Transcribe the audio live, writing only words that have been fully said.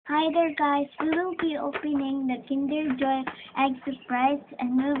Hi there guys, we will be opening the Kinder Joy Egg Surprise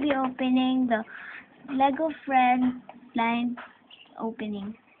and we'll be opening the Lego Friends blind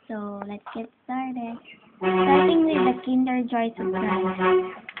opening. So let's get started. Starting with the Kinder Joy Surprise.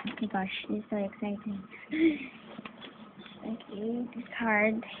 Oh my gosh, this is so exciting. Okay, it's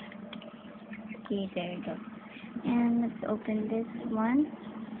hard. Okay, there you go. And let's open this one.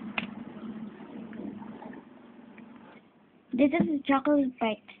 This is a chocolate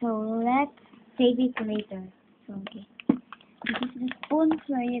bite, so let's save it later. So, okay. This is the spoon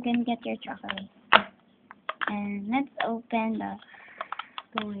where you can get your chocolate. And let's open the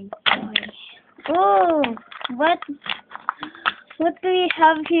toy. Oh, what do we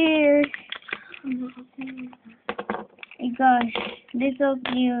have here? Oh my gosh, this is so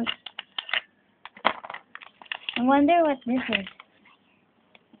cute. I wonder what this is.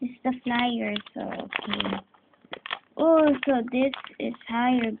 This is the flyer, so okay. Oh, so this is how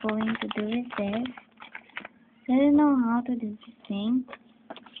you're going to do with this. I don't know how to do this thing.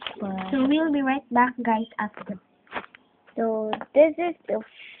 But So we'll be right back, guys, after. so this is the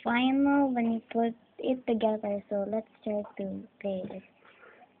final when you put it together. So let's try to play this.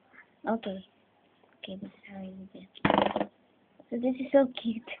 Okay. Okay, this is how you do this. So this is so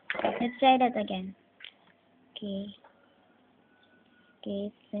cute. Let's try that again. Okay.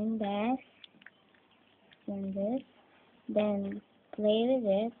 Okay, spin this. Spin this. Then play with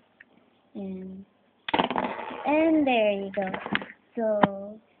it. And there you go. So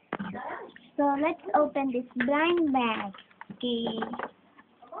let's open this blind bag. Okay.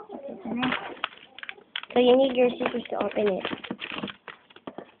 Open it. So you need your scissors to open it.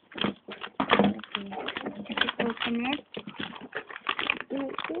 Okay. Just open it.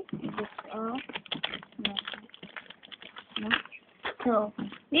 This off. No. So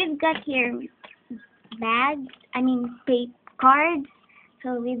we've got here bags. Cards. So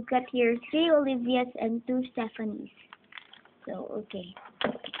we've got here 3 Olivias and 2 Stephanies. So okay.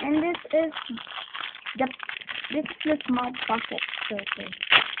 And this is the small pocket. So okay.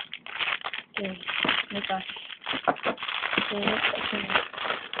 Okay. Oh my gosh. Okay, let's open it.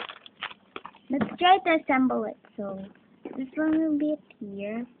 Let's try to assemble it. So this one will be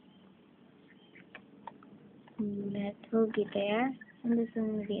here. That will be there. And this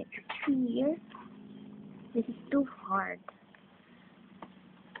one will be here. This is too hard.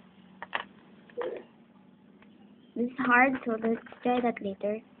 This is hard, so let's try that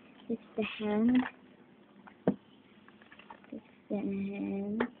later. This is the hand. This is the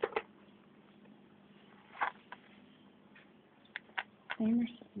hand. Where is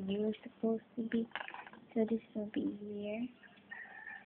here supposed to be? So this will be here.